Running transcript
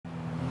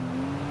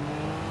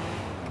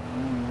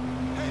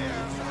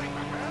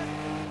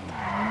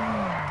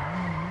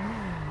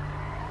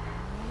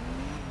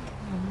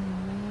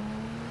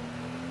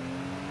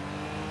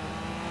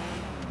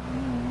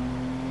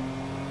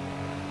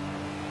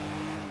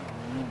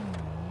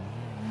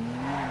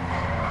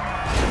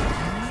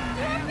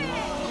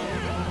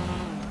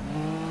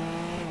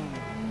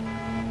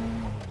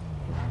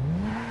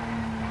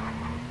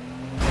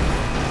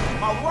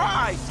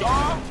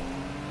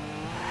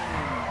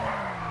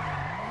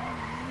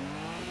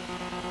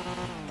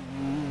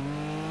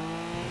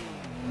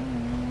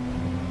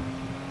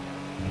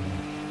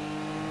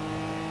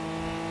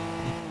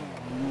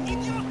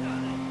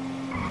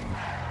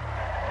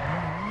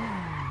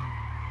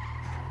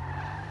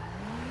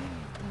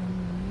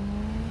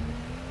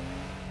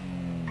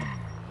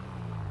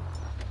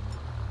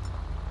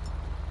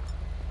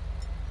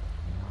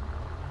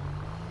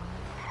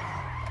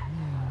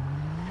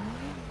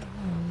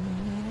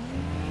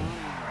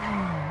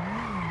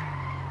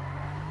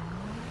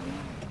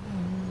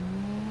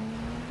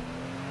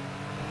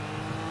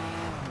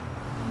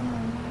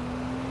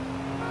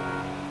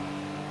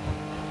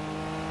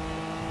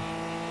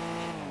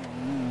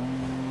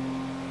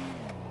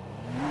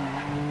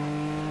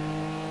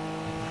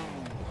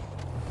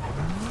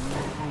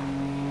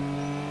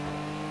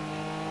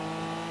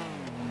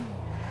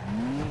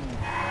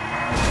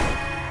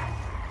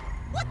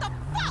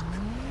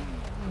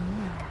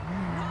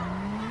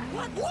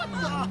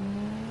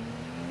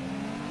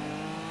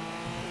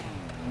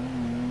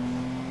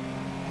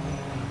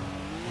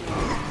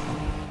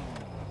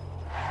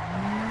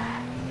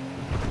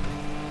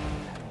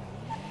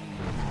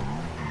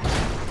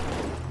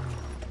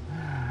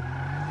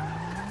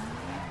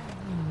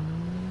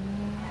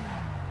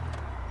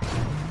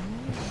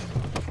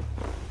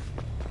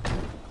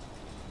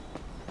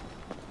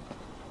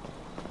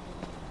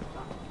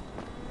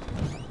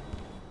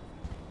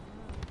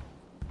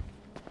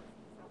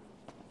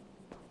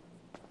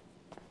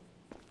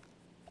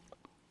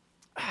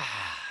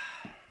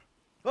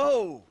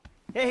Oh,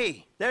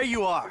 hey, there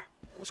you are.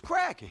 What's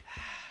cracking?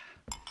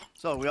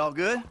 So, we all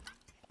good?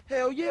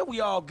 Hell yeah,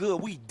 we all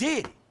good. We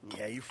did it.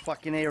 Yeah, you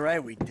fucking ain't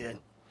right, we did.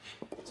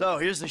 So,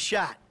 here's the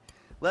shot.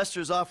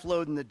 Lester's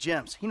offloading the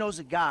gems. He knows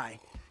a guy.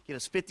 Get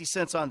us 50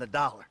 cents on the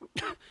dollar.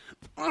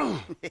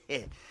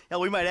 Hell,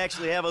 we might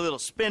actually have a little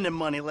spending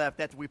money left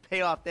after we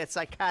pay off that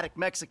psychotic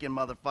Mexican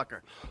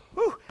motherfucker.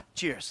 Whew.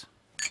 Cheers.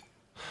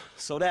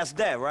 So that's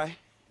that, right?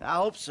 I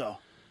hope so.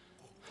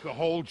 The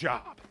whole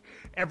job.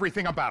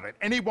 Everything about it.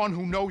 Anyone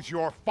who knows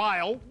your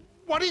file,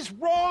 what is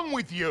wrong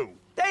with you?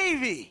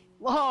 Davey!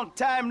 Long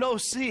time no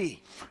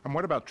see. And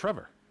what about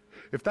Trevor?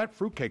 If that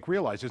fruitcake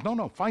realizes,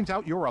 finds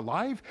out you're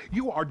alive,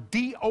 you are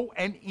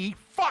D-O-N-E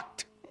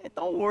fucked! Hey,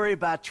 don't worry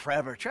about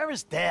Trevor.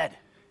 Trevor's dead.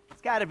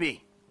 It's gotta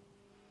be.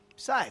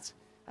 Besides,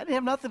 I didn't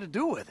have nothing to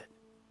do with it.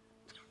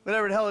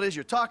 Whatever the hell it is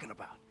you're talking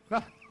about.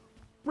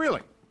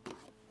 Really?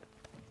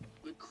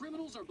 The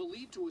criminals are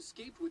believed to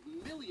escape with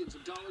millions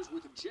of dollars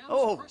worth of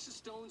gems, precious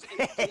stones,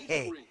 and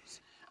engagement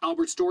rings.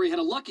 Albert Story had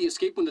a lucky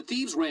escape when the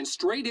thieves ran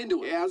straight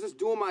into him. Yeah, I was just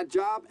doing my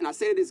job, and I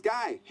say to this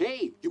guy,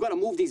 hey, you gotta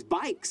move these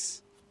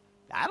bikes.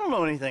 I don't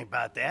know anything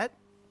about that.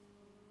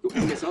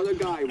 And this other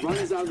guy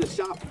runs out of the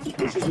shop,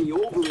 pushes me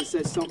over and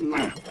says something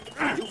like,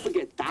 you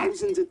forget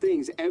thousands of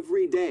things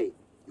every day.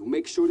 You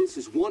make sure this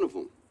is one of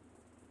them.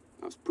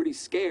 That was pretty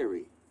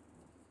scary.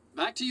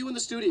 Back to you in the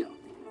studio.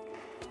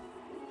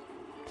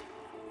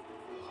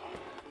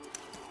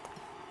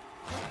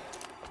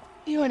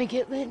 You want to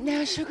get lit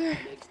now, sugar?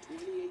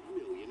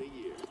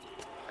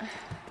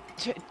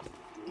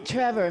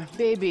 Trevor,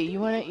 baby, you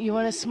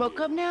wanna smoke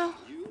up now?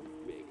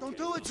 Don't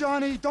do it,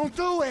 Johnny. Don't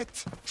do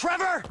it.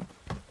 Trevor!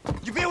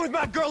 You been with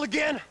my girl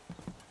again?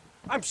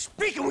 I'm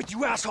speaking with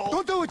you, asshole!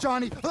 Don't do it,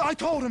 Johnny. I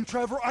told him,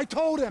 Trevor. I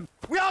told him.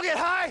 We all get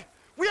high!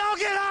 We all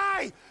get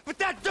high! But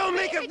that don't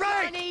make it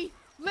right! Johnny!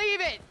 Leave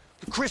it!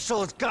 The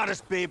crystal has got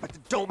us, babe, but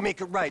that don't make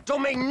it right.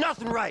 Don't make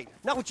nothing right.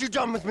 Not what you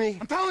done with me.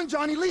 I'm telling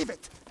Johnny, leave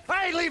it.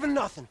 I ain't leaving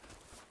nothing.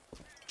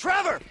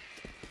 Trevor!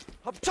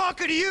 I'm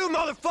talking to you,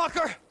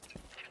 motherfucker!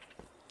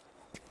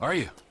 Are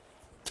you?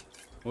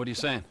 What are you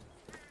saying?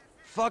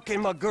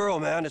 Fucking my girl,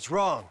 man. It's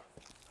wrong.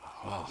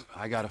 Well,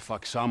 I gotta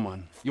fuck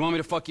someone. You want me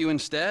to fuck you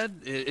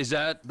instead? Is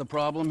that the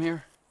problem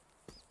here?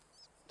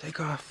 Take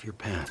off your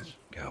pants,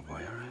 cowboy,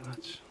 all right?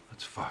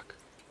 Let's fuck.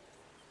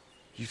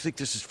 You think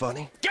this is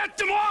funny? Get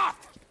them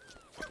off!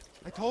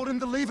 I told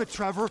him to leave it,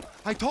 Trevor.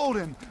 I told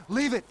him.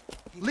 Leave it.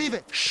 Leave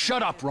it.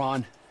 Shut up,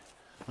 Ron.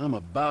 I'm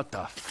about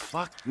to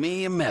fuck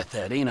me a meth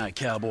head, ain't I,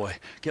 cowboy?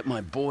 Get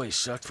my boy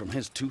sucked from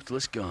his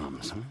toothless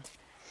gums, huh?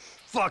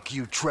 Fuck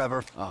you,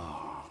 Trevor.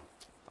 Oh.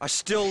 I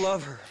still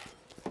love her.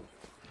 All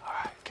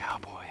right,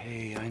 cowboy.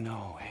 Hey, I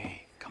know.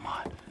 Hey, come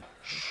on.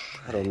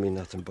 I don't mean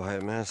nothing by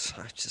it, man.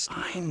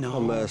 I know.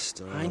 I'm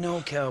messed up. I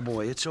know,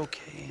 cowboy. It's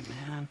okay,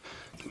 man.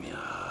 Give me a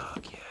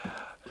hug, yeah.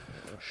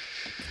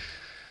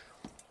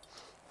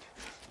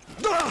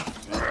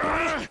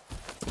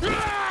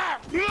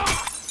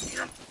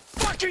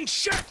 Fucking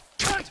shit!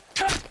 Cunt!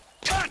 Cunt!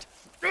 Cunt!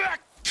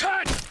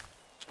 Cunt!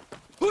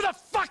 Who the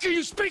fuck are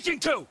you speaking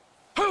to?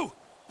 Who?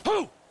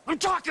 Who? I'm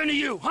talking to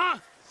you, huh?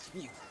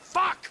 You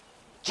fuck!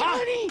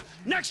 Johnny! Huh?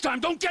 Next time,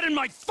 don't get in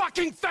my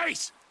fucking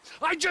face!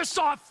 I just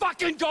saw a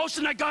fucking ghost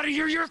and I gotta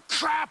hear your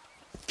crap!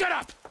 Get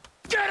up!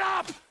 Get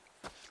up!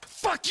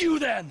 Fuck you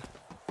then!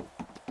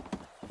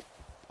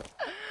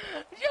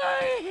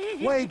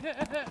 Johnny! Wait.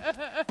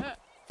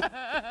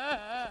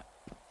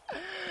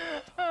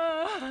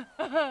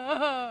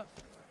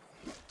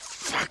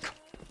 Fuck!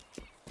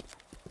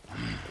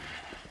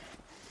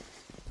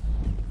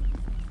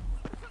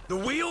 The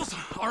wheels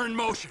are in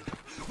motion.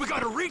 We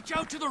gotta reach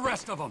out to the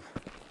rest of them.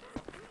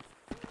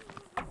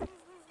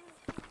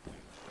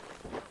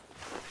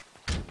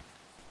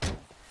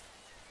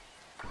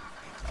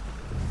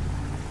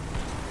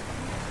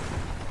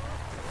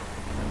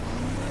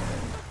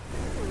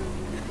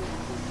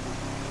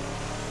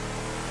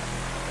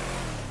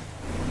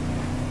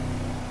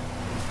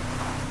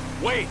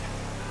 Wait!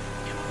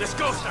 This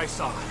ghost I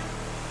saw.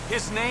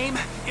 His name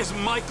is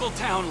Michael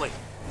Townley.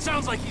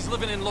 Sounds like he's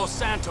living in Los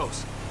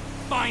Santos.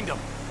 Find him.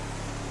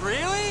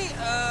 Really?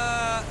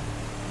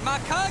 My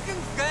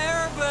cousin's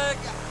there, but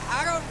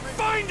I don't...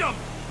 Find him,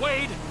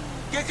 Wade!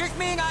 Does this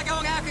mean I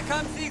don't have to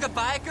come see the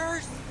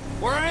bikers?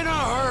 We're in a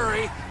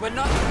hurry, but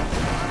not...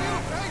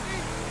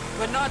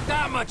 But not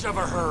that much of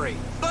a hurry.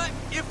 But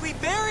if we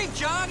bury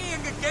Johnny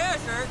in the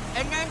desert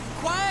and then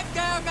quiet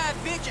down that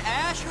bitch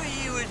Ashley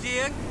he was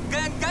in,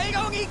 then they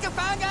don't need to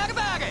find out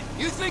about it.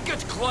 You think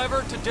it's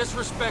clever to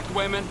disrespect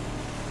women?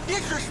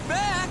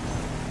 Disrespect?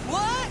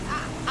 What?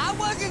 I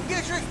wasn't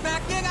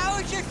disrespecting. I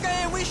was just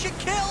saying we should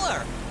kill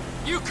her.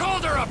 You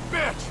called her a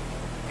bitch.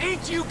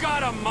 Ain't you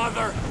got a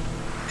mother?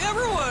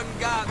 Everyone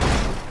got...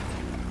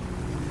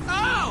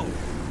 Oh!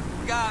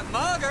 Got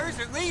mothers,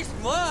 at least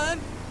one.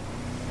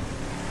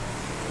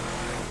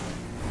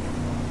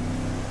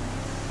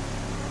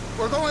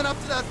 We're going up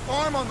to that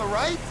farm on the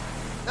right?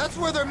 That's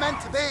where they're meant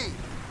to be.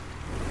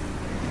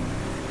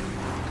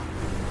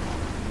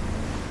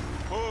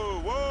 Whoa,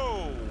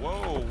 whoa,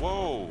 whoa,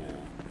 whoa.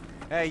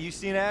 Hey, you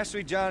seen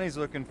Ashley? Johnny's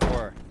looking for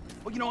her.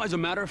 Well, you know, as a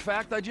matter of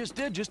fact, I just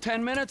did, just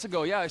 10 minutes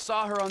ago. Yeah, I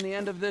saw her on the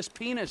end of this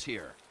penis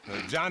here.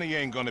 Johnny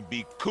ain't gonna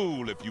be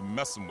cool if you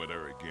messing with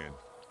her again.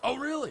 Oh,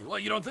 really? Well,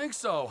 you don't think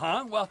so,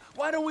 huh? Well,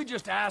 why don't we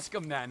just ask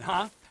him then,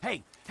 huh?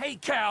 Hey,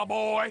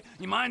 cowboy,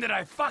 you mind that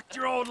I fucked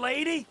your old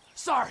lady?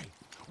 Sorry,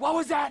 what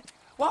was that?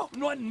 Well,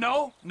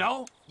 no,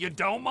 you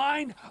don't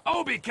mind?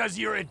 Oh, because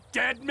you're a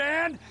dead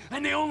man?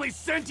 And the only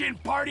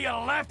sentient part you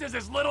left is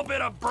this little bit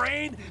of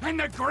brain and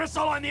the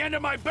gristle on the end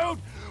of my boot?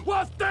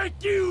 Well,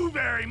 thank you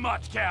very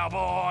much,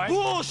 cowboy.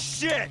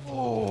 Bullshit!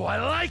 Oh, I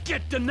like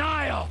it,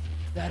 denial.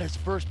 That is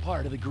first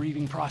part of the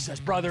grieving process,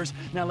 brothers.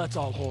 Now let's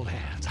all hold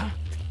hands, huh?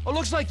 Oh,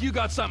 looks like you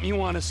got something you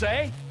want to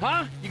say,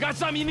 huh? You got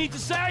something you need to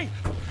say?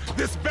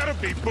 This better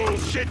be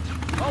bullshit.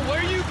 Oh,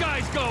 where you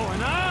guys going,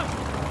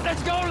 huh?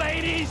 Let's go,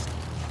 ladies.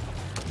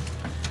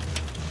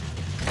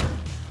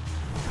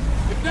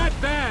 If that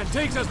van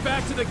takes us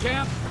back to the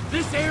camp,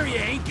 this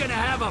area ain't gonna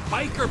have a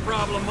biker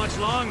problem much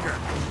longer.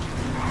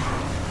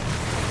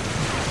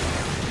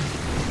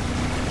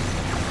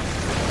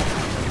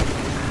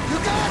 You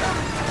got him!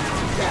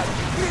 Yeah,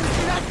 you didn't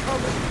see that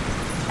coming.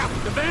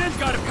 The van's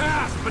got a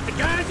pass, but the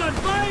guys on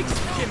bikes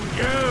can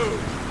go.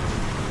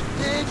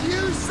 Did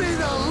you see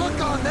the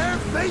look on their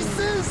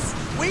faces?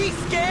 We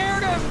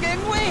scared them,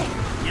 didn't we?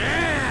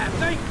 Yeah,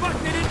 thank fuck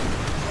they didn't.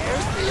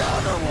 There's the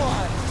other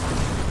one.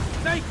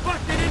 Thank fuck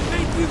they didn't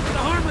make you for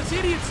the harmless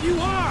idiots you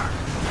are.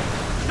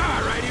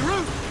 Alrighty,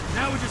 Root.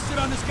 Now we just sit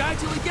on this guy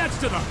till he gets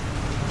to them.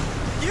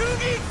 You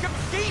need some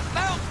seat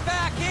belts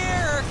back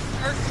here,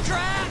 or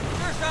straps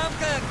or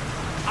something.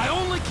 I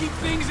only keep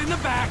things in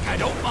the back I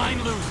don't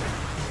mind losing.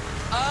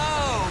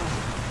 Oh.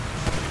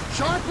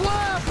 Sharp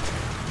left!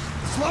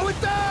 Slow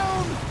it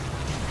down!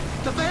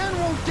 The van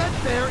won't get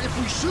there if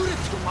we shoot it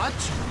too much.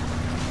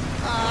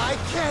 I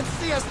can't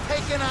see us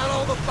taking out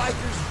all the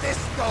bikers this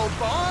go,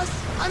 boss.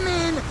 I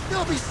mean,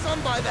 there'll be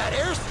some by that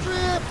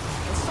airstrip,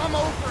 and some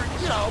over,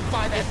 you know,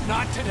 by that... If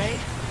not today,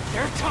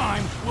 their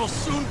time will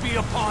soon be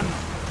upon them.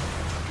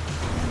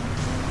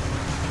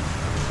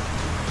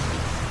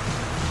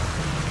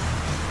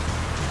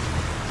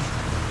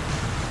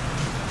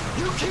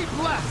 You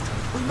keep left!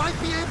 We might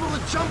be able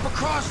to jump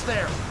across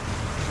there!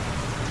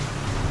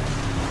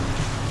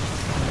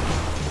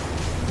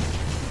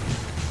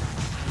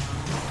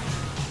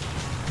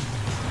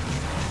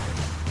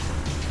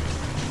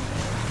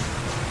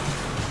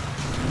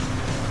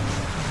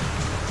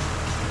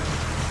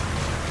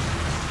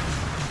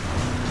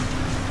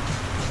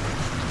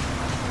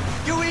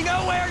 Do we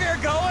know where they're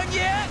going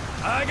yet?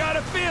 I got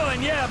a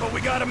feeling, yeah, but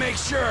we gotta make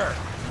sure.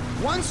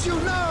 Once you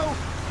know,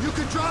 you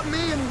could drop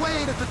me and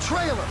Wade at the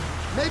trailer.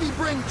 Maybe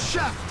bring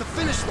Chef to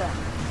finish them.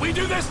 We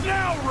do this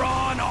now,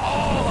 Ron,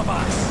 all of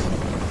us.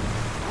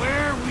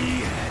 Where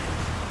we headed?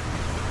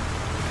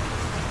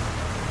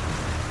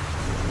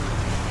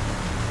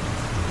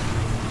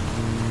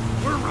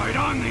 We're right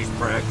on these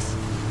bricks.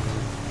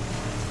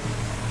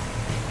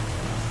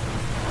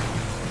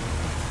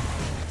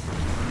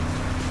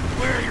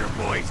 Where are your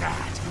boys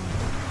at?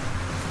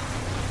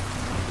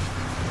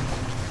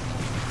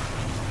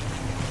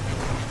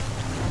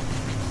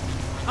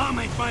 I'll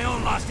make my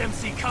own Lost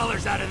MC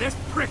colors out of this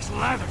prick's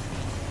leather.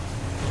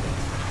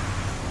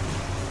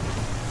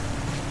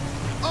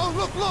 Oh,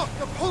 look!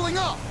 They're pulling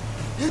up!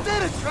 You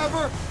did it,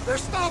 Trevor! They're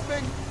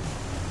stopping!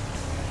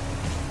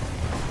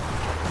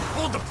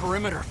 Hold the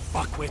perimeter,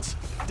 fuckwits.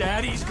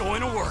 Daddy's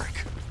going to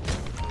work.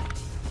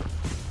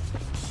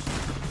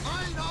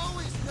 I ain't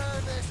always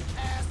nervous,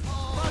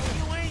 asshole! Fuck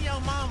you and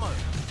your mama.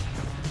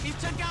 He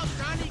took out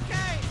Johnny K.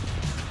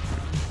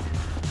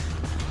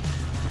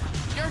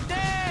 You're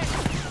dead!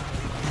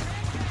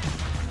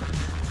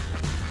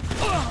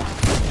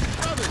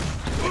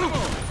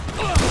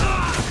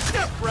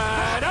 Step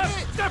right up!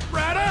 Step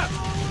right up!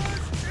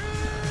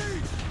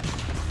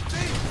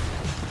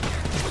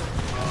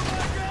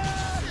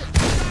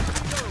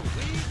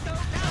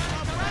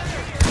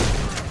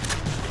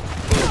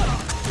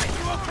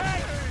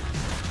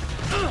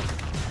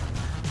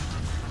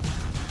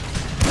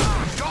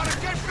 Gotta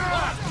get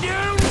back!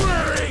 Don't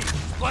worry!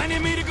 Plenty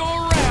of me to go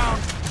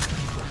around.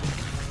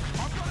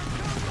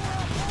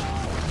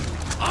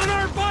 On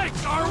our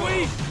bikes, are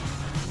we?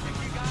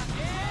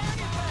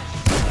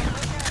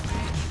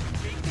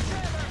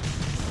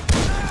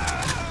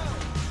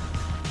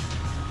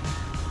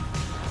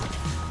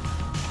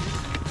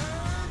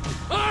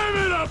 I'm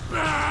in a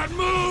bad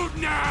mood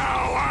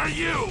now! Are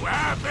you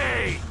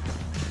happy?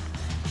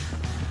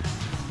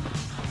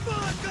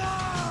 Fuck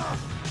off!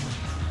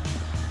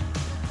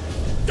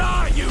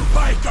 Die, you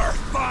biker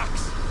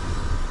fucks!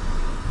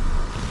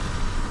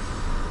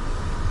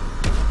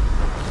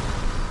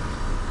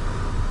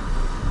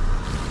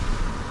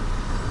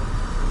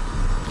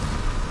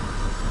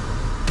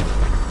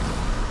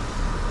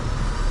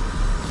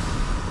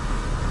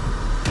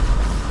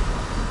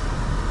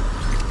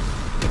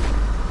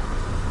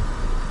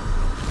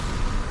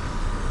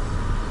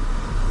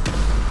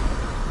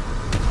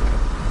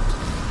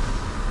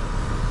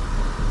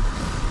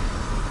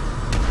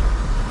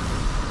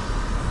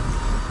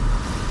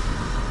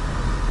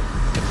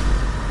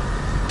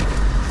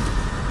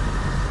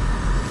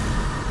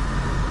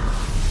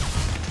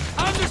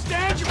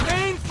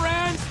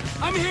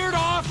 I'm here to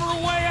offer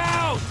a way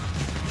out!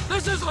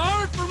 This is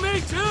hard for me,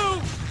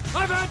 too!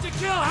 I've had to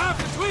kill half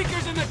the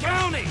tweakers in the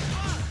county!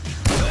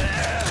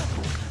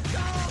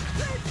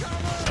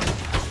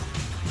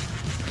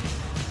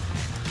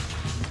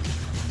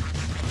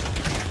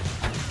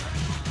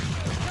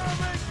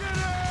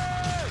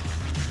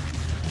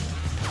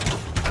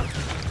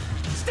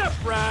 Step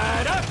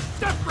right up!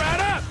 Step right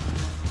up!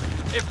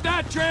 If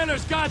that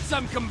trailer's got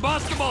some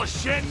combustible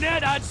shit in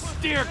it, I'd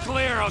steer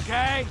clear,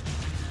 okay?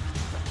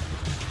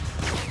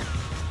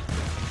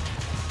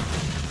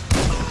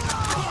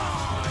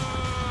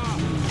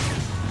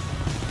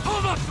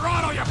 Pull the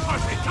throttle, you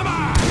pussy! Come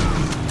on!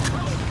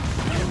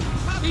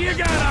 You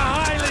got a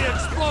highly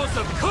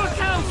explosive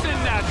cookhouse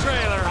in that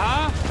trailer,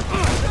 huh?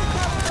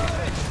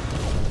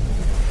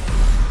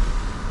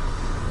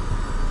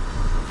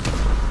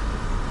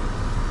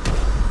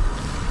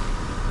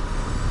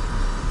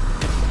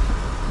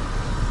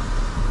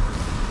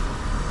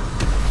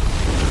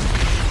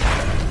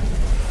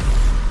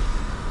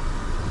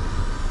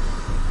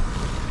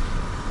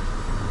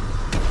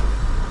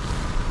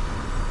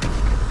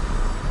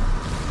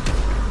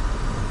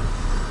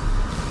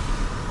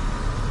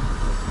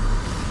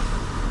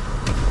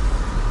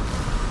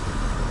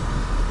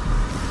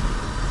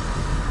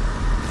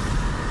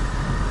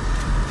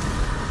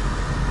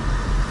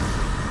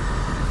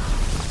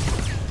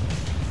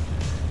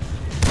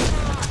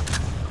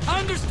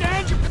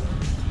 Understand your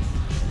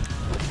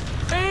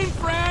pain,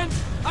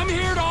 friends. I'm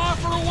here to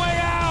offer a way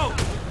out.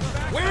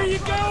 Where are you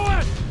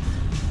going?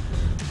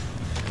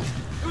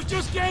 It was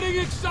just getting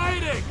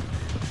exciting.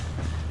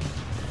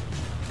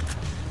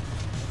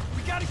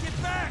 We gotta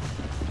get back.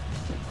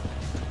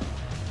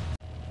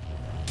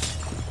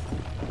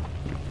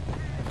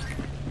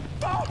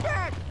 Fall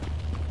back.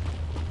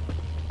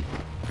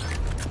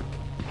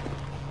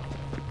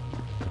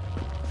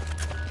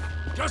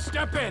 Just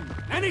step in.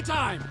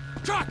 Anytime.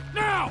 Truck,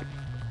 now!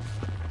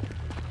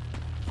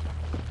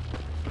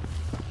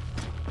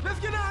 Let's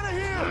get out of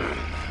here!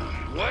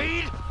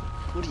 Wade?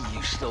 What are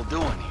you still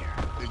doing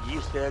here?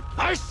 You said...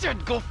 I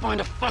said go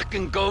find a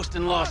fucking ghost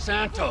in Los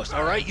Santos,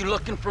 all right? You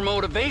looking for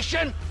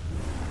motivation?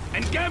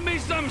 And get me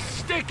some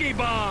sticky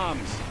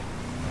bombs!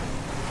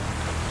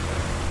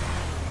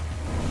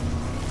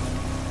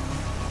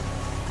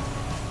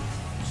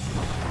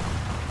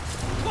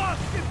 Boss,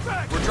 get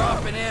back! We're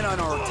dropping in on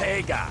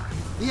Ortega.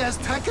 The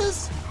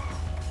Aztecas?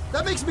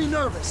 That makes me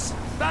nervous.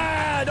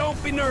 Ah,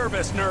 don't be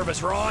nervous,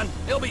 Ron.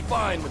 He'll be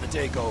fine with the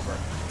takeover.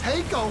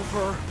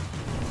 Takeover?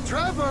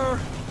 Trevor!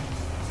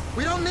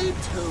 We don't need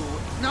to.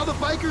 Now the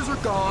bikers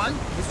are gone.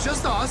 It's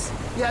just us,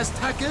 the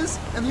Aztecas,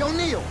 and the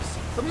O'Neills.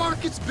 The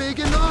market's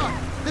big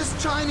enough. This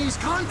Chinese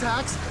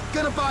contact's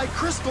gonna buy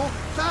crystal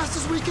fast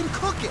as we can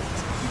cook it.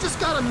 You just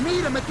gotta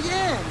meet him at the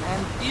end,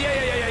 and...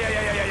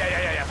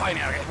 Yeah. Fine,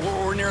 okay.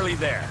 We're nearly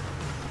there.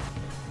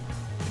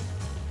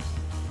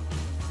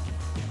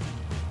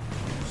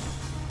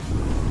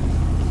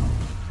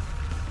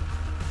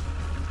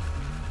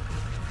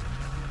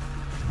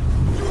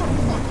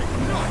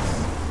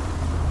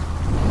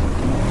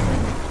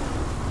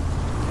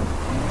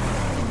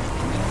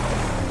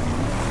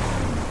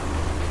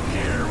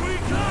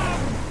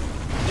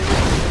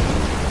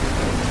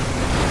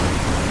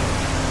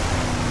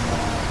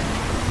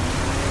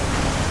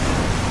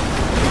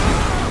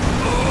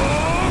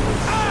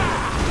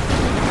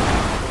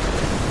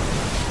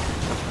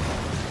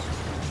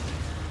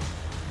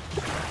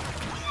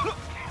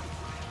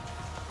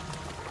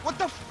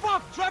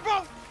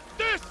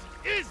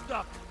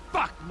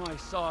 My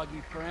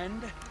soggy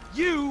friend,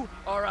 you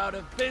are out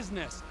of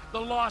business. The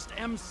Lost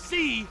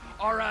MC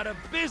are out of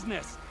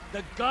business.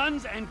 The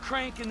guns and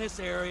crank in this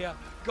area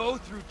go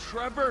through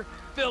Trevor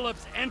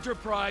Phillips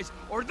Enterprise,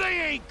 or they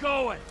ain't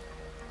going.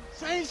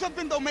 Saying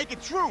something don't make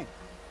it true.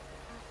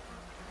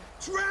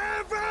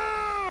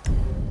 Trevor!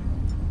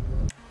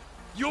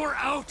 You're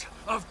out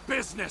of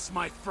business,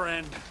 my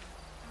friend.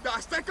 The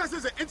Aztecas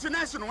is an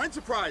international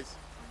enterprise.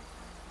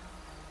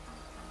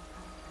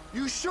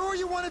 You sure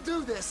you want to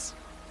do this?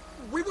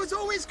 We was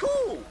always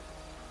cool.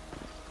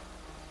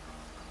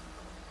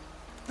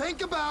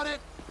 Think about it.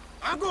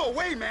 I'll go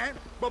away, man,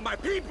 but my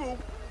people...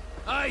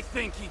 I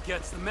think he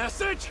gets the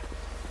message.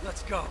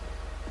 Let's go.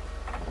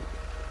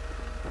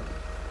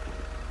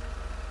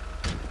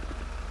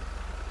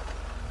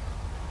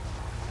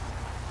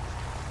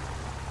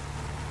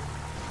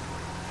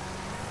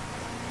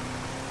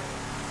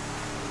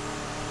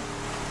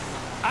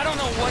 I don't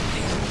know what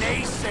these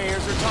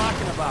naysayers are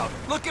talking about.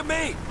 Look at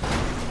me.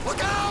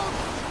 Look out!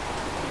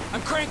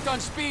 I'm cranked on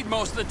speed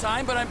most of the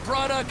time, but I'm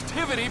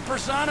productivity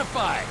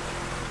personified.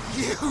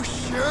 You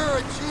sure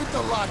achieved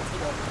a lot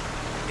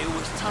today. It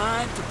was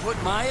time to put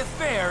my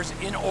affairs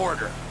in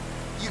order.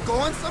 You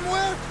going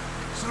somewhere?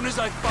 As soon as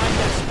I find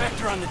that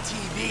Spectre on the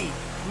TV,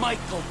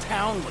 Michael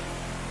Townley.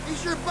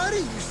 He's your buddy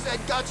you said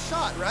got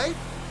shot, right?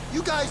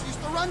 You guys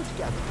used to run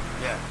together.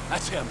 Yeah,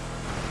 that's him.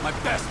 My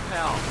best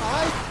pal.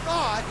 I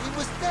thought he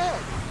was dead.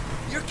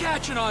 You're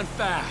catching on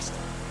fast.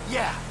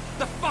 Yeah,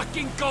 the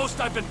fucking ghost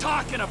I've been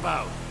talking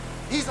about.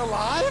 He's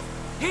alive?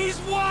 He's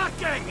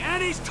walking,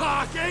 and he's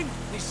talking.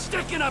 He's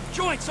sticking up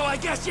joints, so I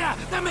guess, yeah,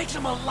 that makes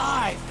him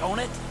alive, don't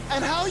it?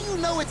 And how you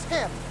know it's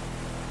him?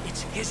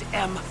 It's his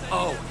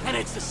M.O., and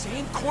it's the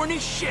same corny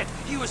shit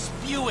he was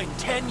spewing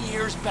 10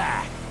 years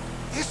back.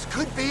 This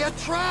could be a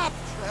trap,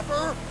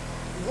 Trevor.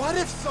 What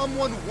if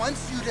someone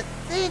wants you to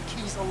think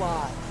he's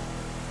alive?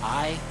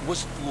 I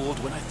was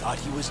fooled when I thought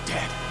he was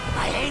dead.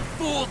 I ain't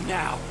fooled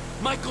now.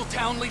 Michael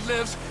Townley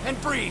lives and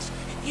breathes.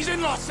 He's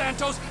in Los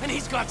Santos, and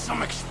he's got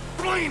some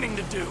explaining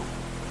to do.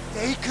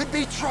 They could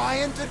be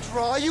trying to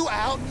draw you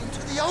out into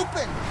the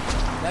open.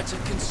 That's a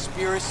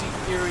conspiracy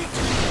theory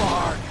too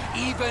far,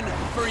 even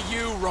for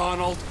you,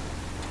 Ronald.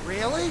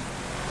 Really?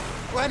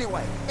 Well,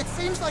 anyway, it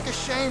seems like a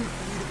shame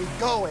for you to be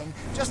going,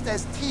 just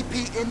as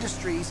TP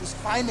Industries is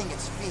finding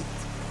its feet.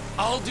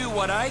 I'll do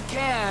what I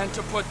can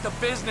to put the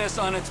business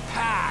on its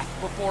path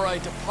before I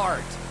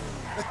depart.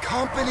 The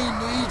company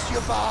needs you,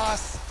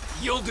 boss.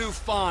 You'll do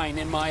fine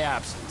in my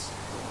absence.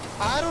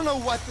 I don't know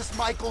what this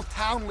Michael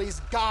Townley's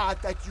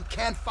got that you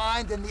can't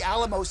find in the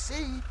Alamo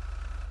Sea.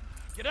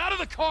 Get out of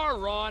the car,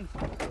 Ron.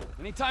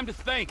 Any time to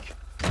think.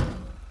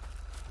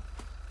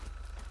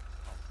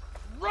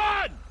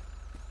 Run!